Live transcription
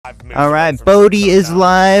Alright, b0aty is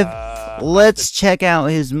live. Let's check out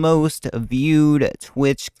his most viewed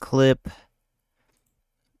Twitch clip.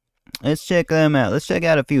 Let's check them out. Let's check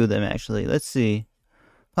out a few of them, actually. Let's see.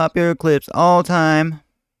 Popular clips all time.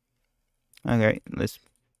 Alright,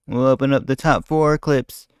 we'll open up the top 4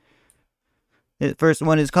 clips. The first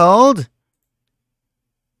one is called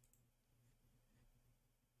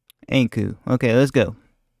Anku. Okay, let's go.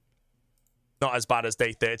 Not as bad as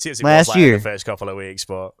day 30 as it Last was like year. In the first couple of weeks,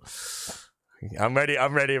 but I'm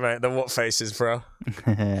ready, mate. The what faces, bro.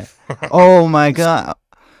 Oh my god.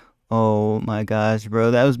 Oh my gosh,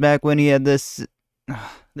 bro. That was back when he had this.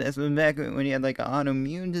 That's back when he had like an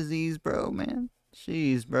autoimmune disease, bro, man.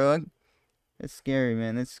 Jeez, bro. That's scary,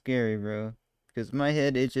 man. That's scary, bro. Because my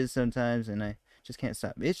head itches sometimes and I just can't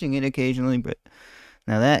stop itching it occasionally, but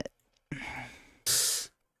now that.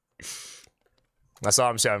 That's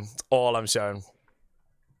all I'm showing. All I'm showing.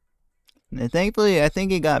 And thankfully, I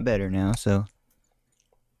think it got better now, so.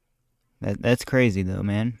 That's crazy, though,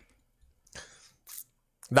 man.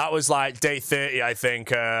 That was like day 30, I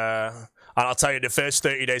think. And I'll tell you, the first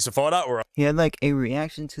 30 days before that were He had like a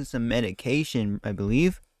reaction to some medication, I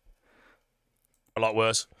believe. a lot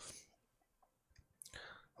worse.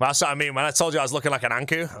 Well, that's what I mean. When I told you I was looking like an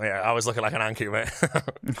Anku, yeah, I was looking like an Anku, mate.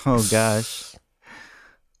 Oh, gosh.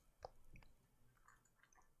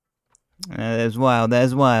 That's wild.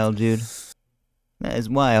 That's wild, dude. That is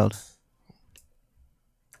wild.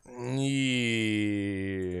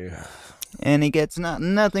 Yeah. And he gets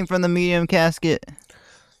nothing from the medium casket.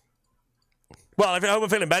 Well, if I'm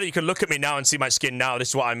feeling better, you can look at me now and see my skin now. This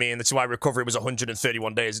is what I mean. This is why recovery was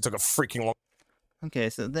 131 days. It took a freaking long. Okay,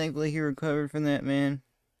 so thankfully he recovered from that, man.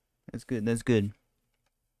 That's good. That's good.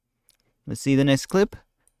 Let's see the next clip.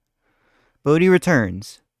 b0aty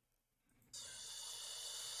returns.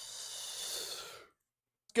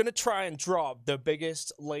 Gonna try and drop the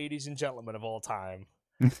biggest ladies and gentlemen of all time.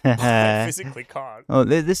 I physically can't. Oh,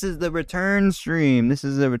 this is the return stream. This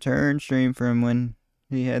is the return stream from when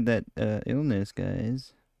he had that illness,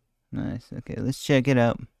 guys. Nice. Okay, let's check it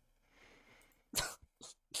out.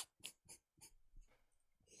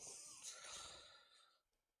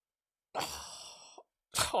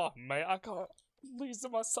 Oh, mate, I can't lose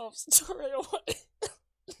myself straight away.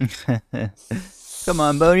 Come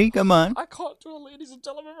on, b0aty, come on. I can't do a ladies and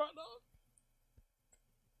gentlemen right now.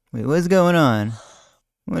 Wait, what's going on?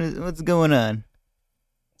 What's going on?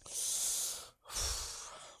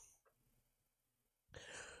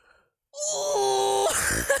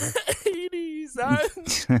 Hades,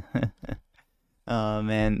 Oh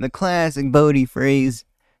man, the classic b0aty phrase.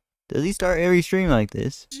 Does he start every stream like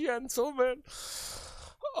this? gentlemen.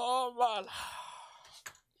 Oh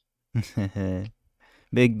man.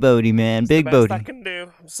 Big b0aty, man. Big It's the best b0aty. I can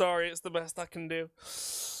do. I'm sorry, it's the best I can do.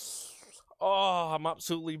 Oh, I'm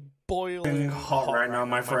absolutely boiling hot right now,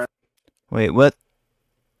 my friend. Wait, what?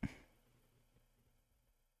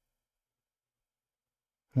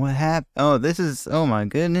 What happened? Oh, this is. Oh my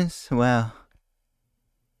goodness! Wow.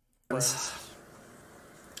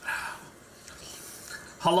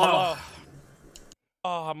 Hello.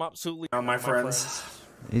 Oh, I'm absolutely. My friends.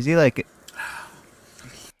 Is he like?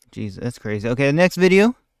 Jeez, that's crazy. Okay, next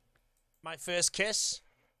video. My first kiss.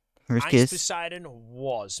 First Ice kiss. Poseidon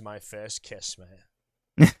was my first kiss,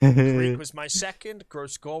 man. Greek was my second.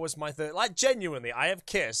 Gross Gore was my third. Like, genuinely, I have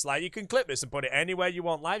kissed. Like, you can clip this and put it anywhere you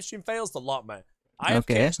want. Livestream fails a lot, man. I have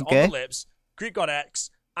kissed on the lips. Greek God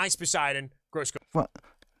X, Ice Poseidon, Gross Gore. What?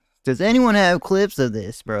 Does anyone have clips of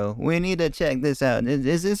this, bro? We need to check this out.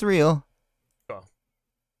 Is this real? Oh.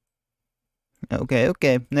 Okay,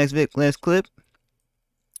 okay. Next clip.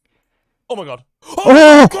 Oh my god. Oh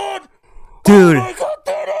my god! Dude. Oh my god,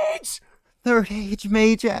 third age! Third age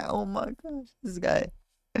major. Oh my gosh, this guy.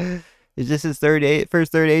 Is this his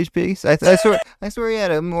first third age piece? I swear he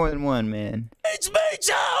had more than one, man. It's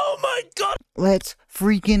major! Oh my god! Let's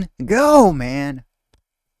freaking go, man.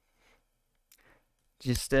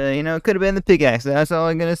 Just you know, it could have been the pickaxe. That's all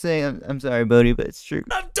I'm gonna say. I'm sorry, b0aty, but it's true.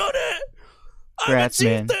 I've done it! Congrats, I've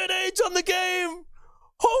achieved man. third age on the game!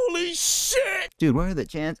 Holy shit! Dude, what are the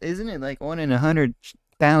chances? Isn't it like 1 in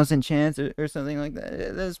 100,000 chance or something like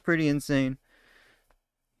that? That's pretty insane.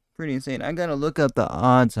 Pretty insane. I gotta look up the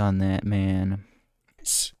odds on that, man.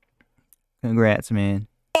 Congrats, man.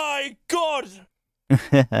 My god!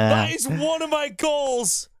 That is one of my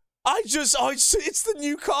goals! It's the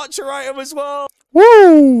new Karcher item as well!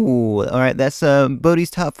 Woo! Alright, that's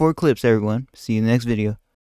b0aty's top 4 clips, everyone. See you in the next video.